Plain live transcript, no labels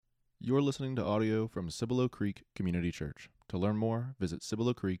You're listening to audio from Cibolo Creek Community Church. To learn more, visit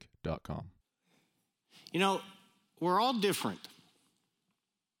CiboloCreek.com. You know, we're all different.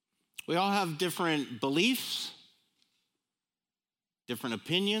 We all have different beliefs, different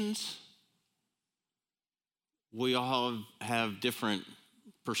opinions. We all have different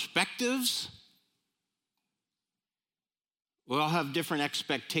perspectives. We all have different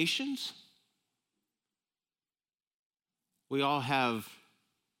expectations. We all have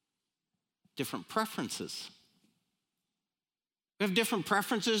different preferences. We have different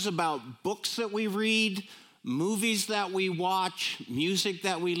preferences about books that we read, movies that we watch, music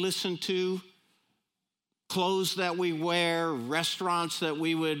that we listen to, clothes that we wear, restaurants that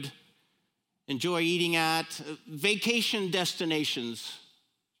we would enjoy eating at, vacation destinations.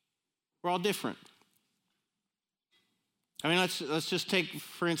 We're all different. I mean, let's just take,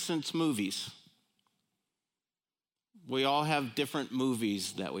 for instance, movies. We all have different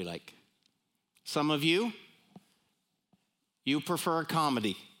movies that we like. Some of you prefer a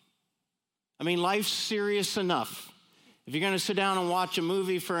comedy. I mean, life's serious enough. If you're going to sit down and watch a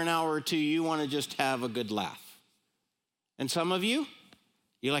movie for an hour or two, you want to just have a good laugh. And some of you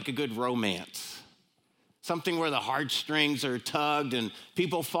like a good romance. Something where the heartstrings are tugged and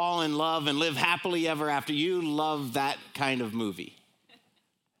people fall in love and live happily ever after. You love that kind of movie.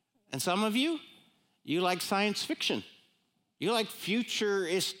 And some of you like science fiction. You like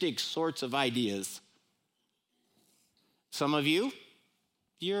futuristic sorts of ideas. Some of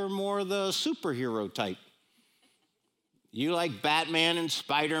you're more the superhero type. You like Batman and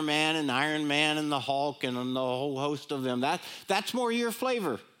Spider-Man and Iron Man and the Hulk and the whole host of them. That's more your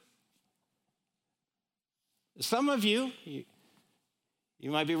flavor. Some of you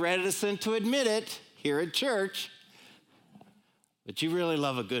might be reticent to admit it here at church, but you really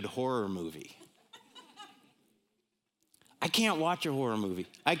love a good horror movie. I can't watch a horror movie.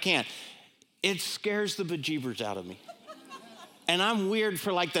 I can't. It scares the bejeebers out of me. And I'm weird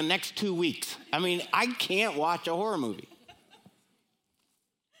for like the next 2 weeks. I mean, I can't watch a horror movie.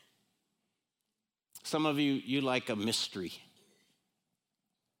 Some of you like a mystery.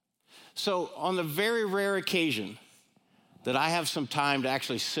 So on the very rare occasion that I have some time to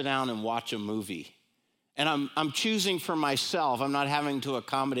actually sit down and watch a movie, and I'm choosing for myself, I'm not having to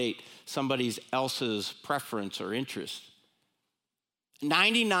accommodate somebody else's preference or interest.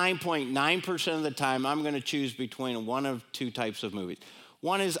 99.9% of the time, I'm going to choose between one of two types of movies.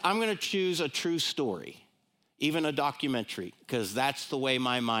 One is I'm going to choose a true story, even a documentary, because that's the way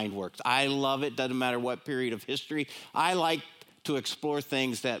my mind works. I love it, doesn't matter what period of history. I like to explore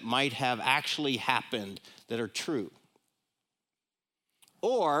things that might have actually happened that are true.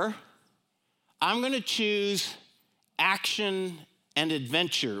 Or I'm going to choose action and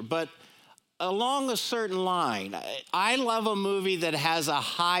adventure, but along a certain line. I love a movie that has a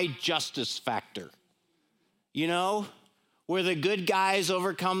high justice factor. You know, where the good guys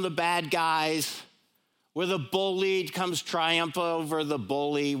overcome the bad guys, where the bully comes triumph over the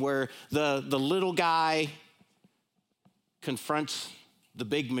bully, where the little guy confronts the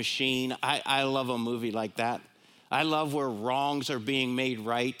big machine. I love a movie like that. I love where wrongs are being made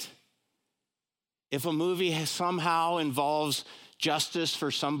right. If a movie somehow involves justice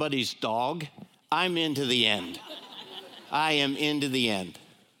for somebody's dog, I'm into the end. I am into the end.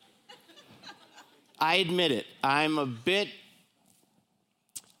 I admit it. I'm a bit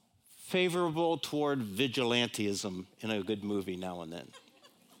favorable toward vigilantism in a good movie now and then.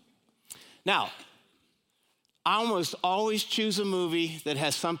 Now, I almost always choose a movie that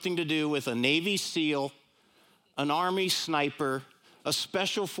has something to do with a Navy SEAL, an Army sniper, a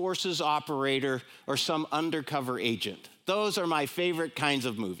Special Forces operator, or some undercover agent. Those are my favorite kinds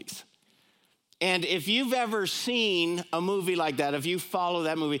of movies. And if you've ever seen a movie like that, if you follow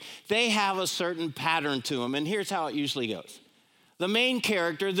that movie, they have a certain pattern to them. And here's how it usually goes. The main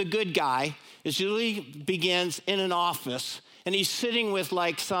character, the good guy, usually begins in an office, and he's sitting with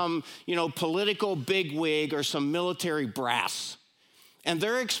like some, political bigwig or some military brass. And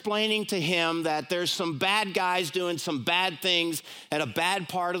they're explaining to him that there's some bad guys doing some bad things at a bad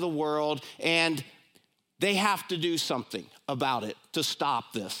part of the world, and they have to do something about it to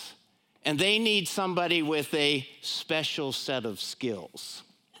stop this. And they need somebody with a special set of skills.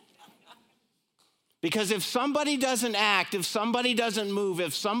 Because if somebody doesn't act, if somebody doesn't move,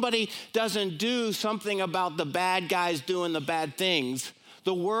 if somebody doesn't do something about the bad guys doing the bad things,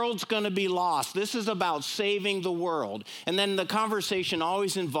 the world's going to be lost. This is about saving the world. And then the conversation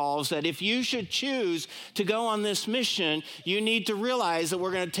always involves that if you should choose to go on this mission, you need to realize that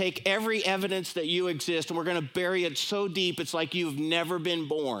we're going to take every evidence that you exist and we're going to bury it so deep it's like you've never been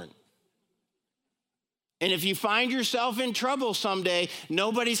born. And if you find yourself in trouble someday,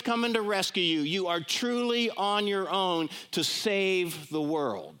 nobody's coming to rescue you. You are truly on your own to save the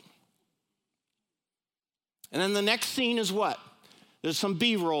world. And then the next scene is what? There's some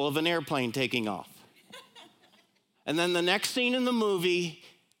B-roll of an airplane taking off. And then the next scene in the movie,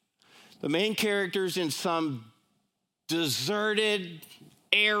 the main character's in some deserted,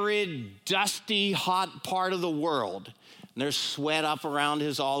 arid, dusty, hot part of the world. And there's sweat up around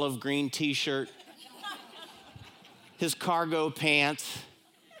his olive green t-shirt, his cargo pants.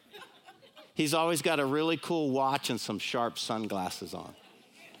 He's always got a really cool watch and some sharp sunglasses on.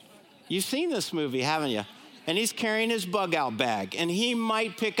 You've seen this movie, haven't you? And he's carrying his bug-out bag, and he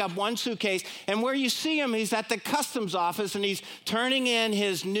might pick up one suitcase, and where you see him, he's at the customs office, and he's turning in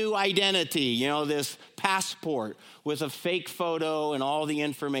his new identity, this passport with a fake photo and all the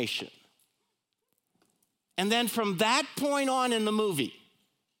information. And then from that point on in the movie,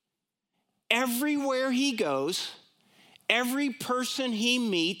 everywhere he goes, every person he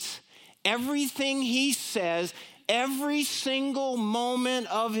meets, everything he says, every single moment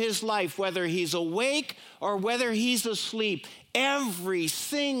of his life, whether he's awake or whether he's asleep, every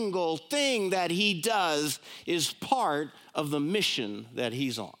single thing that he does is part of the mission that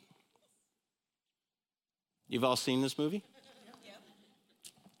he's on. You've all seen this movie? Yep.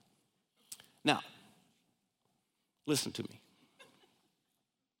 Now, listen to me.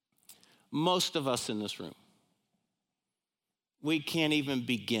 Most of us in this room, we can't even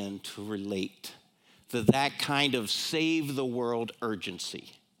begin to relate to that kind of save the world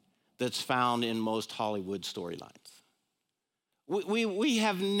urgency that's found in most Hollywood storylines. We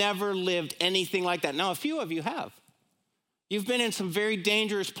have never lived anything like that. Now, a few of you have. You've been in some very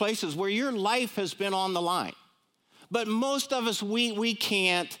dangerous places where your life has been on the line. But most of us, we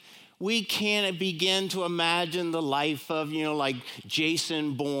can't begin to imagine the life of, like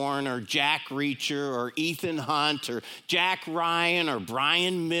Jason Bourne or Jack Reacher or Ethan Hunt or Jack Ryan or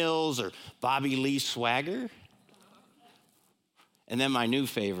Brian Mills or Bobby Lee Swagger. And then my new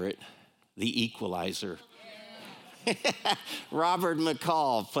favorite, The Equalizer. Robert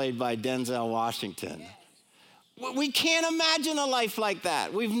McCall, played by Denzel Washington. We can't imagine a life like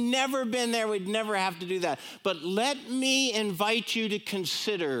that. We've never been there. We'd never have to do that. But let me invite you to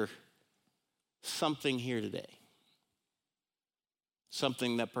consider something here today.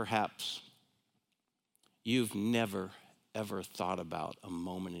 Something that perhaps you've never, ever thought about a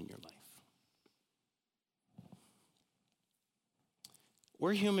moment in your life.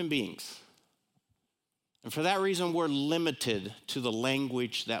 We're human beings. And for that reason, we're limited to the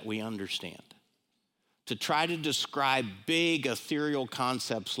language that we understand. To try to describe big ethereal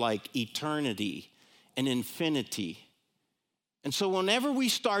concepts like eternity and infinity. And so whenever we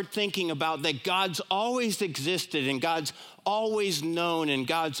start thinking about that God's always existed and God's always known and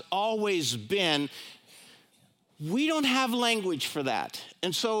God's always been, we don't have language for that.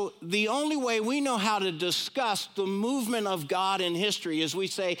 And so the only way we know how to discuss the movement of God in history is we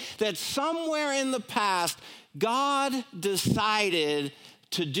say that somewhere in the past, God decided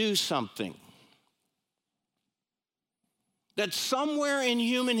to do something. That somewhere in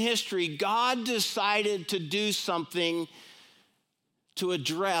human history, God decided to do something to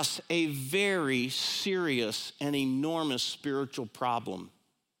address a very serious and enormous spiritual problem.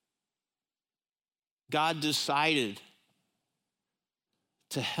 God decided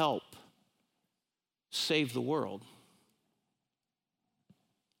to help save the world.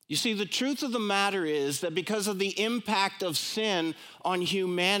 You see, the truth of the matter is that because of the impact of sin on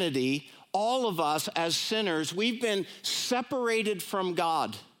humanity, all of us as sinners, we've been separated from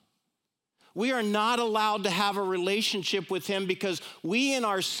God. We are not allowed to have a relationship with him because we in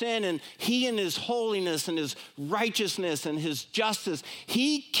our sin and he in his holiness and his righteousness and his justice,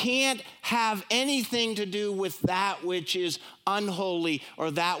 he can't have anything to do with that which is unholy or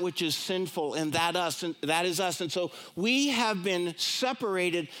that which is sinful, and that is us. And so we have been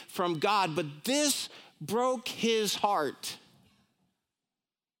separated from God, but this broke his heart.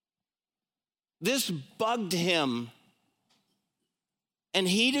 This bugged him. And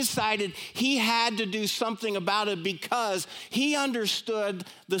he decided he had to do something about it because he understood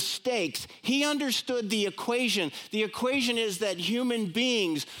the stakes. He understood the equation. The equation is that human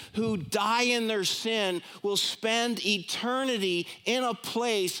beings who die in their sin will spend eternity in a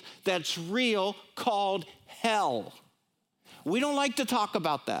place that's real called hell. We don't like to talk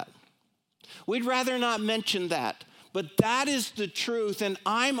about that. We'd rather not mention that. But that is the truth, and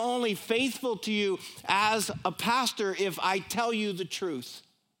I'm only faithful to you as a pastor if I tell you the truth.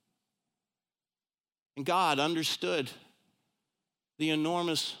 And God understood the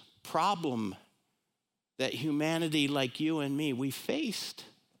enormous problem that humanity like you and me, we faced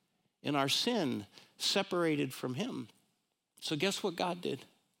in our sin separated from him. So guess what God did?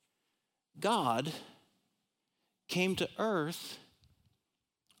 God came to earth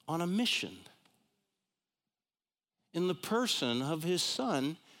on a mission in the person of his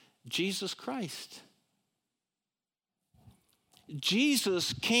Son, Jesus Christ.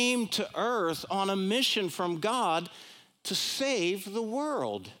 Jesus came to earth on a mission from God to save the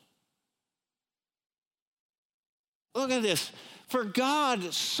world. Look at this. For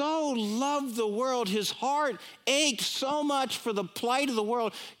God so loved the world, his heart ached so much for the plight of the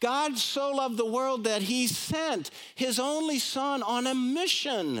world. God so loved the world that he sent his only Son on a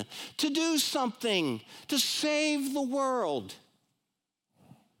mission to do something, to save the world.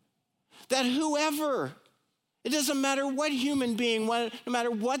 That whoever, it doesn't matter what human being, no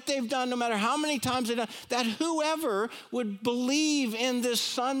matter what they've done, no matter how many times they've done, that whoever would believe in this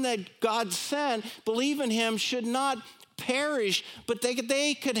Son that God sent, believe in him, should not perish, but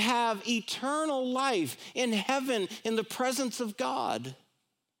they could have eternal life in heaven in the presence of God.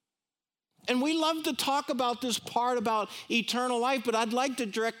 And we love to talk about this part about eternal life, but I'd like to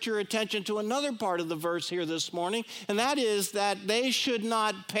direct your attention to another part of the verse here this morning, and that is that they should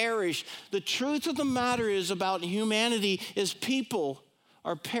not perish. The truth of the matter is about humanity is people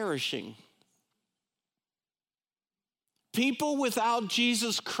are perishing. People without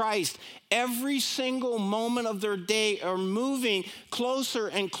Jesus Christ, every single moment of their day are moving closer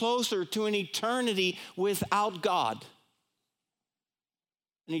and closer to an eternity without God.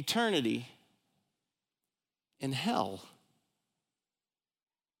 An eternity in hell.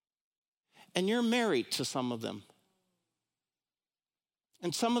 And you're married to some of them.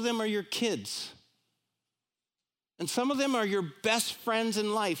 And some of them are your kids. And some of them are your best friends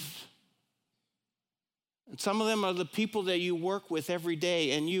in life. And some of them are the people that you work with every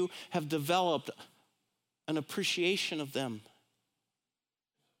day, and you have developed an appreciation of them.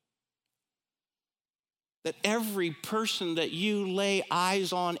 That every person that you lay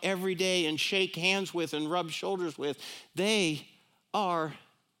eyes on every day and shake hands with and rub shoulders with, they are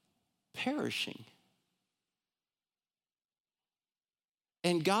perishing.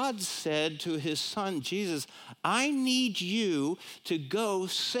 And God said to his Son, Jesus, I need you to go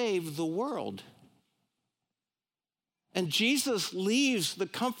save the world. And Jesus leaves the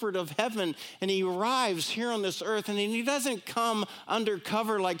comfort of heaven and he arrives here on this earth, and he doesn't come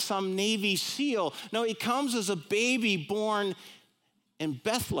undercover like some Navy SEAL. No, he comes as a baby born in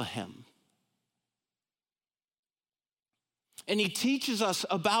Bethlehem. And he teaches us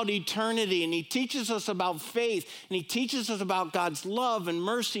about eternity, and he teaches us about faith, and he teaches us about God's love and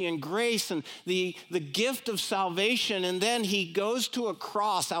mercy and grace and the gift of salvation. And then he goes to a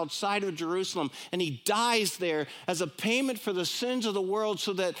cross outside of Jerusalem, and he dies there as a payment for the sins of the world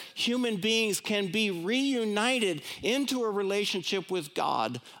so that human beings can be reunited into a relationship with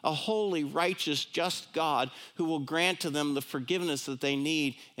God, a holy, righteous, just God who will grant to them the forgiveness that they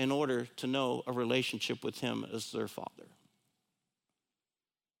need in order to know a relationship with him as their Father.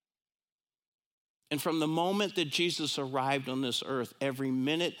 And from the moment that Jesus arrived on this earth, every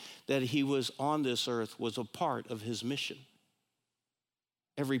minute that he was on this earth was a part of his mission.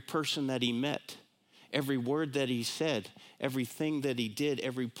 Every person that he met, every word that he said, everything that he did,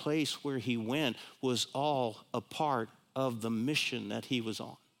 every place where he went was all a part of the mission that he was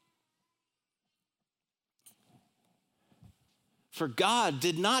on. For God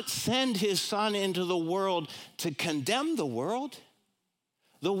did not send his Son into the world to condemn the world.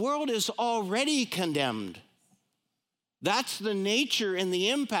 The world is already condemned. That's the nature and the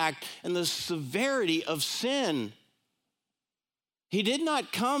impact and the severity of sin. He did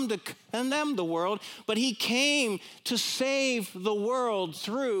not come to condemn the world, but he came to save the world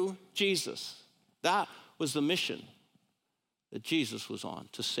through Jesus. That was the mission that Jesus was on,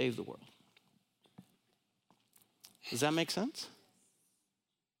 to save the world. Does that make sense?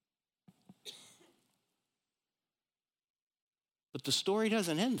 But the story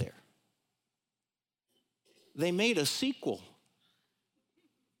doesn't end there. They made a sequel.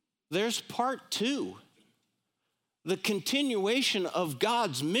 There's part 2, the continuation of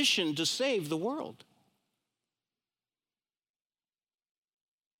God's mission to save the world.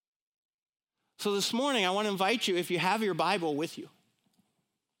 So this morning, I want to invite you, if you have your Bible with you,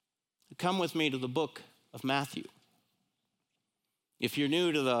 to come with me to the book of Matthew. If you're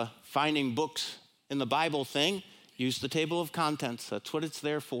new to the finding books in the Bible thing, use the table of contents. That's what it's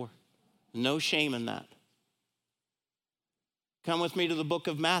there for. No shame in that. Come with me to the book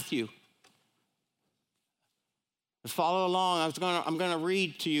of Matthew. Follow along. I'm going to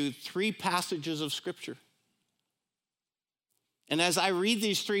read to you 3 passages of Scripture. And as I read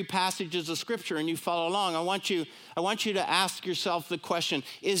these three passages of Scripture and you follow along, I want you to ask yourself the question,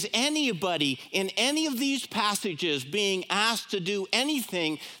 is anybody in any of these passages being asked to do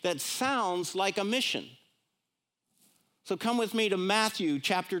anything that sounds like a mission? So come with me to Matthew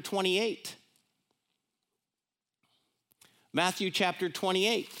chapter 28. Matthew chapter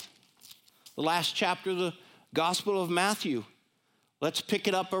 28, the last chapter of the Gospel of Matthew. Let's pick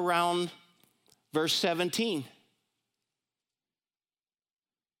it up around verse 17.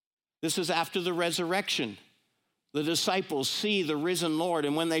 This is after the resurrection. The disciples see the risen Lord,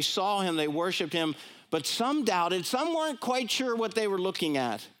 and when they saw him, they worshiped him, but some doubted. Some weren't quite sure what they were looking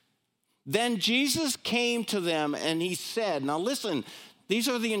at. Then Jesus came to them, and he said, now listen, these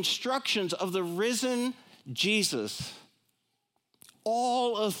are the instructions of the risen Jesus.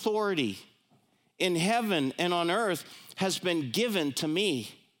 All authority in heaven and on earth has been given to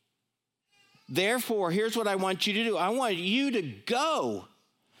me. Therefore, here's what I want you to do. I want you to go.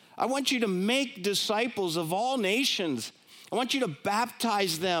 I want you to make disciples of all nations. I want you to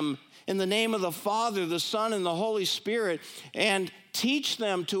baptize them in the name of the Father, the Son, and the Holy Spirit, and teach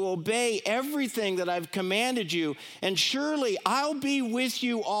them to obey everything that I've commanded you. And surely I'll be with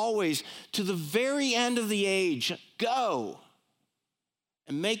you always to the very end of the age. Go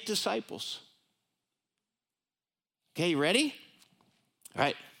and make disciples. Okay, you ready? All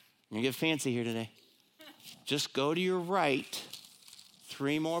right, I'm gonna get fancy here today. Just go to your right.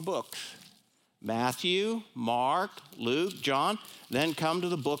 3 more books. Matthew, Mark, Luke, John, then come to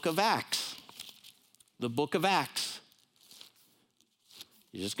the book of Acts. The book of Acts.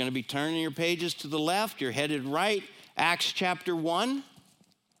 You're just going to be turning your pages to the left. You're headed right. Acts chapter 1.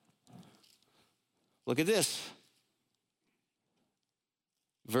 Look at this.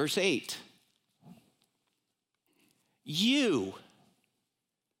 Verse 8. You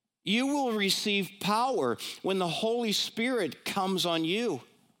will receive power when the Holy Spirit comes on you.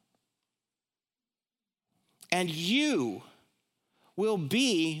 And you will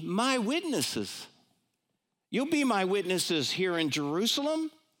be my witnesses. You'll be my witnesses here in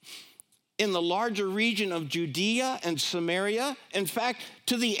Jerusalem, in the larger region of Judea and Samaria. In fact,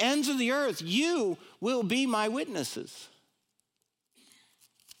 to the ends of the earth, you will be my witnesses.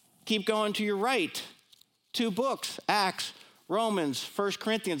 Keep going to your right. 2 books, Acts, Romans, 1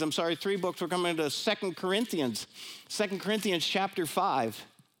 Corinthians. 3 books. We're coming to 2 Corinthians. 2 Corinthians chapter 5.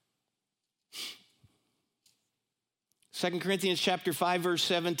 2 Corinthians chapter 5, verse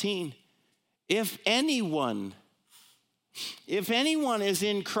 17. If anyone is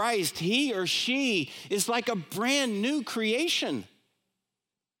in Christ, he or she is like a brand new creation.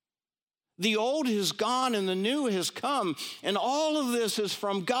 The old has gone and the new has come. And all of this is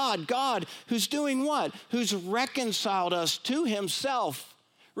from God. God who's doing what? Who's reconciled us to himself,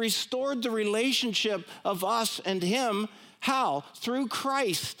 restored the relationship of us and him. How? Through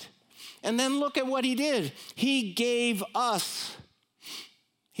Christ. And then look at what he did. He gave us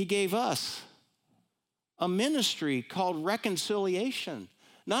a ministry called reconciliation.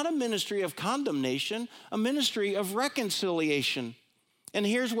 Not a ministry of condemnation, a ministry of reconciliation. And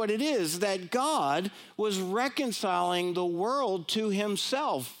here's what it is, that God was reconciling the world to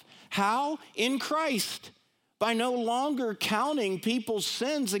himself. How? In Christ, by no longer counting people's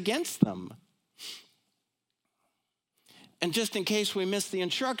sins against them. And just in case we missed the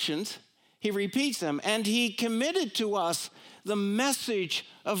instructions, he repeats them. And he committed to us the message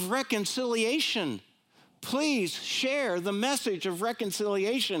of reconciliation. Please share the message of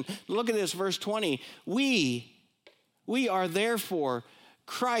reconciliation. Look at this, verse 20. We are therefore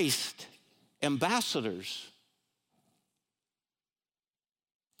Christ ambassadors.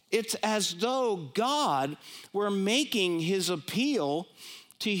 It's as though God were making his appeal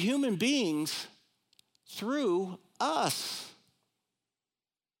to human beings through us.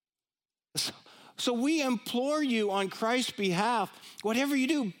 So we implore you on Christ's behalf, whatever you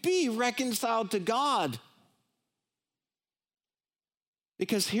do, be reconciled to God.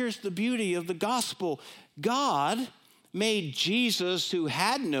 Because here's the beauty of the gospel. God made Jesus, who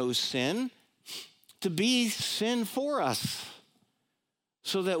had no sin, to be sin for us,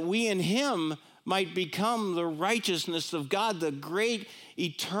 so that we in him might become the righteousness of God, the great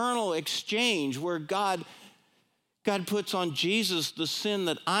eternal exchange where God puts on Jesus the sin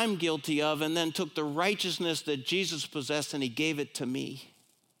that I'm guilty of and then took the righteousness that Jesus possessed and he gave it to me.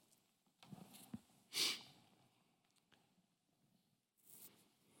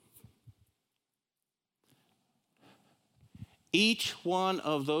 Each one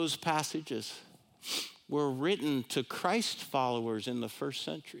of those passages were written to Christ followers in the first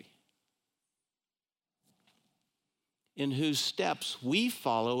century, in whose steps we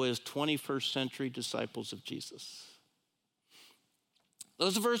follow as 21st century disciples of Jesus.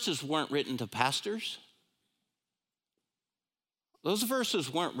 Those verses weren't written to pastors. Those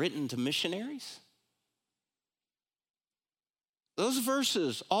verses weren't written to missionaries. Those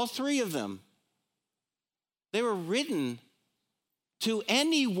verses, all three of them, they were written to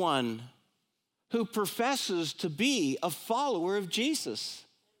anyone who professes to be a follower of Jesus.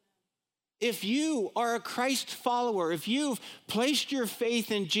 If you are a Christ follower, if you've placed your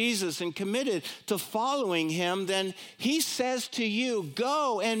faith in Jesus and committed to following him, then he says to you,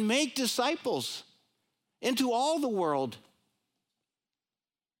 go and make disciples into all the world.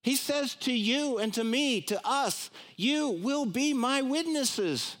 He says to you and to me, to us, you will be my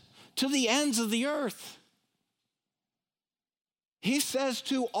witnesses to the ends of the earth. He says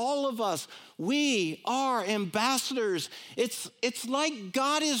to all of us, we are ambassadors. It's like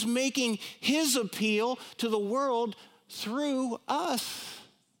God is making his appeal to the world through us.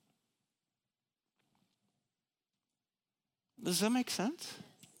 Does that make sense?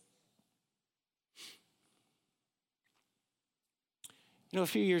 You know, a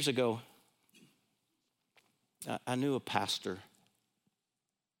few years ago, I knew a pastor.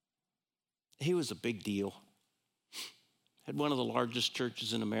 He was a big deal. Had one of the largest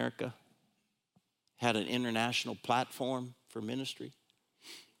churches in America, had an international platform for ministry.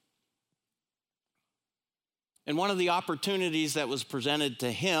 And one of the opportunities that was presented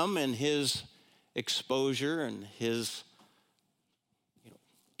to him and his exposure and his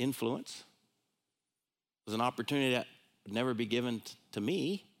influence was an opportunity that would never be given to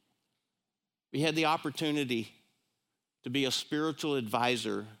me. We had the opportunity to be a spiritual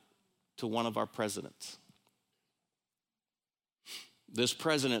advisor to one of our presidents. This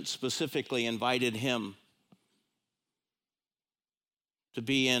president specifically invited him to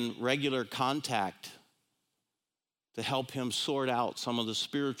be in regular contact to help him sort out some of the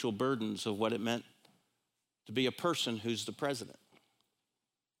spiritual burdens of what it meant to be a person who's the president.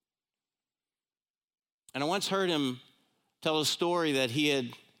 And I once heard him tell a story that he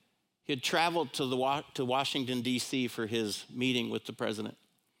had traveled to Washington, D.C. for his meeting with the president.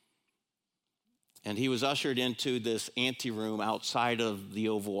 And he was ushered into this anteroom outside of the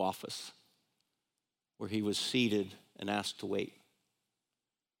Oval Office where he was seated and asked to wait.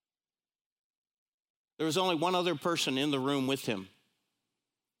 There was only one other person in the room with him.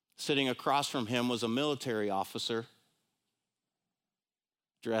 Sitting across from him was a military officer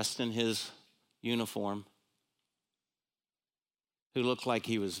dressed in his uniform who looked like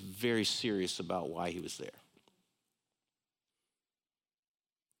he was very serious about why he was there.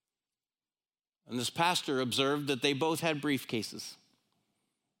 And this pastor observed that they both had briefcases.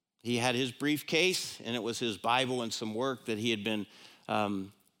 He had his briefcase, and it was his Bible and some work that he had been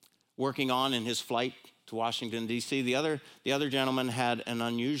working on in his flight to Washington, D.C. The other gentleman had an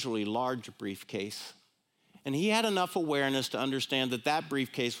unusually large briefcase. And he had enough awareness to understand that that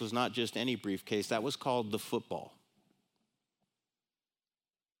briefcase was not just any briefcase. That was called the football.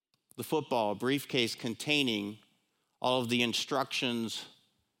 The football, a briefcase containing all of the instructions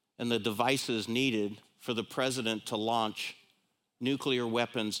and the devices needed for the president to launch nuclear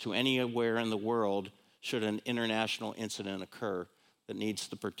weapons to anywhere in the world should an international incident occur that needs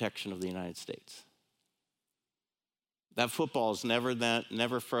the protection of the United States. That football is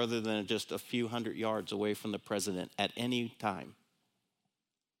never further than just a few hundred yards away from the president at any time.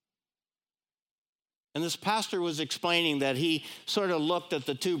 And this pastor was explaining that he sort of looked at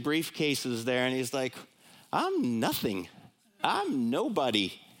the two briefcases there and he's like, I'm nothing. I'm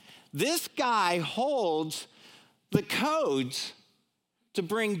nobody. This guy holds the codes to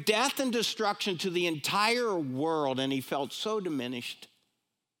bring death and destruction to the entire world, and he felt so diminished.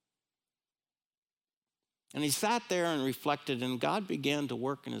 And he sat there and reflected, and God began to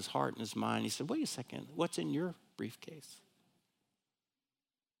work in his heart and his mind. He said, wait a second, what's in your briefcase?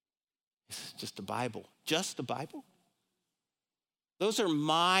 It's just a Bible. Just a Bible? Those are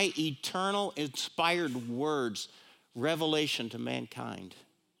my eternal inspired words, revelation to mankind.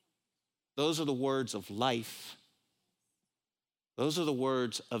 Those are the words of life. Those are the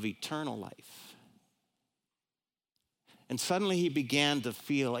words of eternal life. And suddenly he began to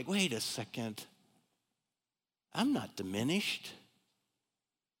feel like, wait a second, I'm not diminished.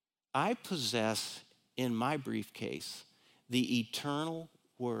 I possess in my briefcase the eternal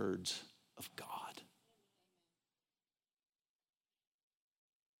words of God.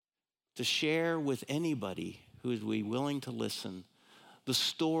 To share with anybody who would be willing to listen the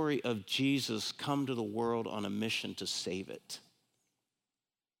story of Jesus come to the world on a mission to save it.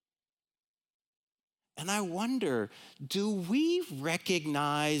 And I wonder, do we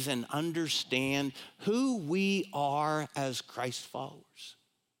recognize and understand who we are as Christ followers?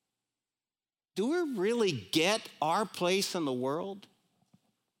 Do we really get our place in the world?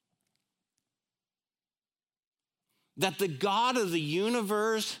 that the God of the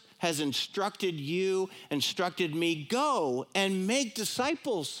universe has instructed you, instructed me, go and make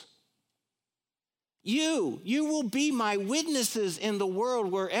disciples. You will be my witnesses in the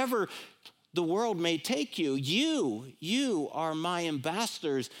world wherever the world may take you. You are my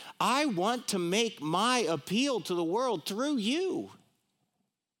ambassadors. I want to make my appeal to the world through you.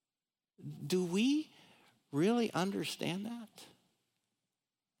 Do we really understand that?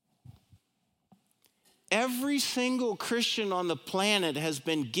 Every single Christian on the planet has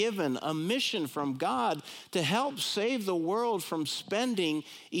been given a mission from God to help save the world from spending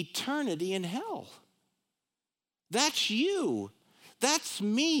eternity in hell. That's you. That's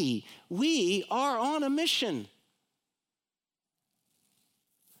me. We are on a mission.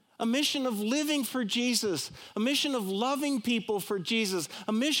 A mission of living for Jesus, a mission of loving people for Jesus,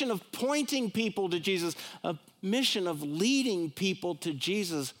 a mission of pointing people to Jesus, a mission of leading people to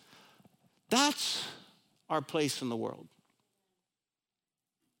Jesus. That's our place in the world.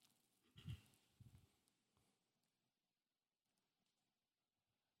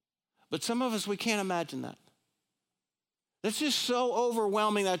 But some of us, we can't imagine that. That's just so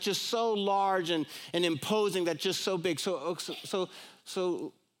overwhelming, that's just so large and imposing, that's just so big. So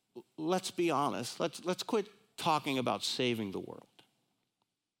let's be honest. Let's quit talking about saving the world.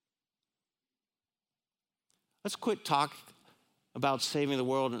 Let's quit talking about saving the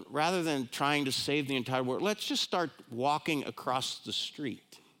world, and rather than trying to save the entire world, let's just start walking across the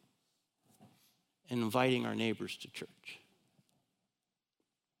street and inviting our neighbors to church.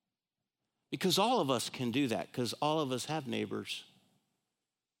 Because all of us can do that, because all of us have neighbors.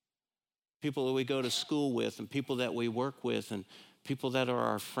 People that we go to school with, and people that we work with, and people that are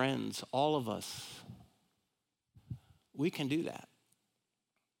our friends, all of us. We can do that.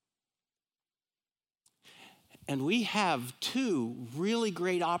 And we have two really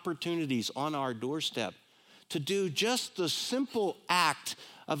great opportunities on our doorstep to do just the simple act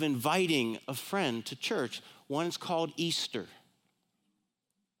of inviting a friend to church. One is called Easter.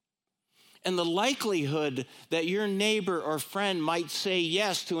 And the likelihood that your neighbor or friend might say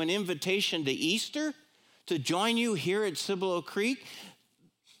yes to an invitation to Easter, to join you here at Cibolo Creek,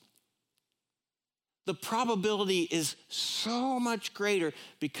 the probability is so much greater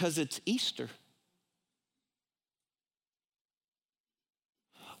because it's Easter.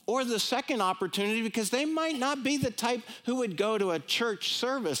 Or the second opportunity, because they might not be the type who would go to a church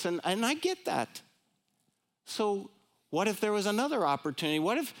service, and I get that. So what if there was another opportunity?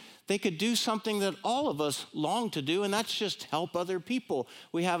 What if they could do something that all of us long to do, and that's just help other people?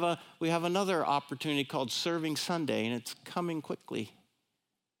 We have another opportunity called Serving Sunday, and it's coming quickly,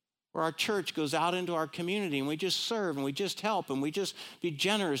 where our church goes out into our community and we just serve and we just help and we just be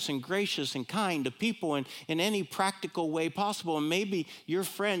generous and gracious and kind to people in any practical way possible. And maybe your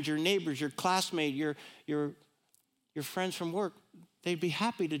friends, your neighbors, your classmates, your friends from work, they'd be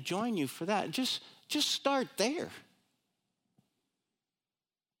happy to join you for that. Just start there.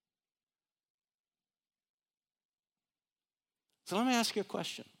 So let me ask you a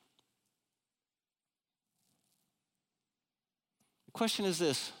question. The question is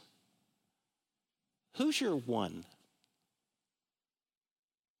this: who's your one?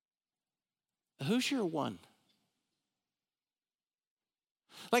 Who's your one?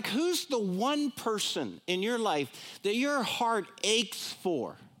 Like, who's the one person in your life that your heart aches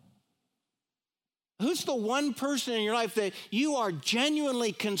for? Who's the one person in your life that you are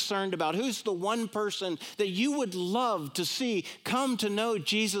genuinely concerned about? Who's the one person that you would love to see come to know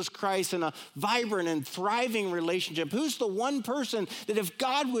Jesus Christ in a vibrant and thriving relationship? Who's the one person that if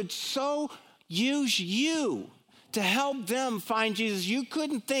God would so use you to help them find Jesus, you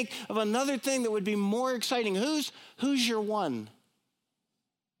couldn't think of another thing that would be more exciting? Who's your one?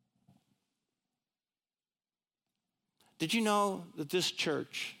 Did you know that this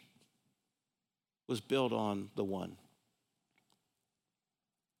church was built on the one?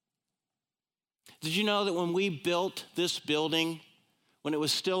 Did you know that when we built this building, when it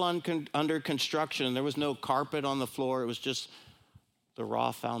was still under construction, there was no carpet on the floor, it was just the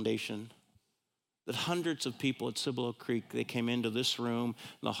raw foundation, that hundreds of people at Cibolo Creek, they came into this room,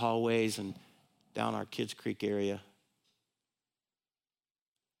 the hallways, and down our Kids Creek area.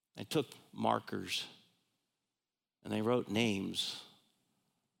 They took markers and they wrote names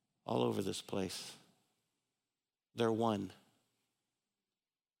all over this place. They're one.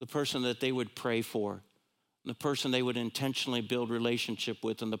 The person that they would pray for, the person they would intentionally build relationship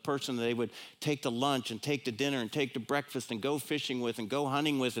with, and the person they would take to lunch and take to dinner and take to breakfast and go fishing with and go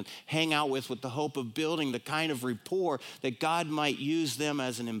hunting with and hang out with the hope of building the kind of rapport that God might use them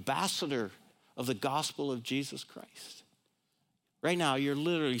as an ambassador of the gospel of Jesus Christ. Right now, you're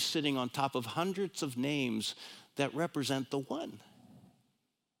literally sitting on top of hundreds of names that represent the one.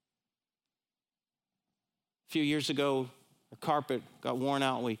 A few years ago, our carpet got worn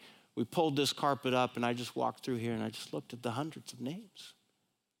out. We pulled this carpet up, and I just walked through here, and I just looked at the hundreds of names.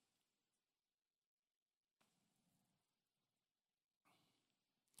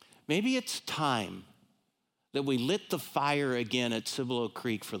 Maybe it's time that we lit the fire again at Cibolo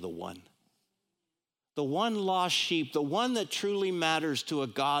Creek for the one. The one lost sheep, the one that truly matters to a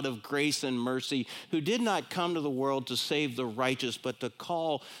God of grace and mercy, who did not come to the world to save the righteous, but to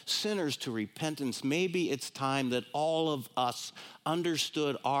call sinners to repentance. Maybe it's time that all of us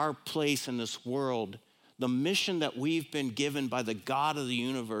understood our place in this world, the mission that we've been given by the God of the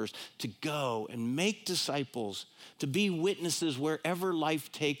universe to go and make disciples, to be witnesses wherever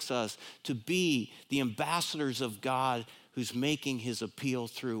life takes us, to be the ambassadors of God who's making his appeal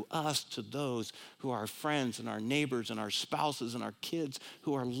through us to those who are our friends and our neighbors and our spouses and our kids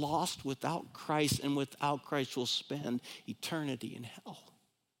who are lost without Christ, and without Christ will spend eternity in hell.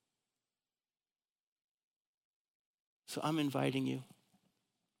 So I'm inviting you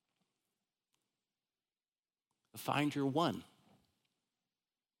to find your one.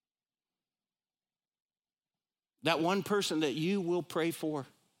 That one person that you will pray for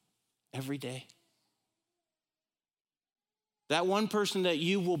every day. That one person that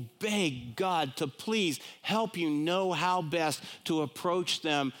you will beg God to please help you know how best to approach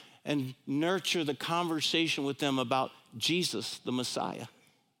them and nurture the conversation with them about Jesus, the Messiah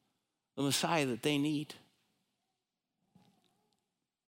that they need.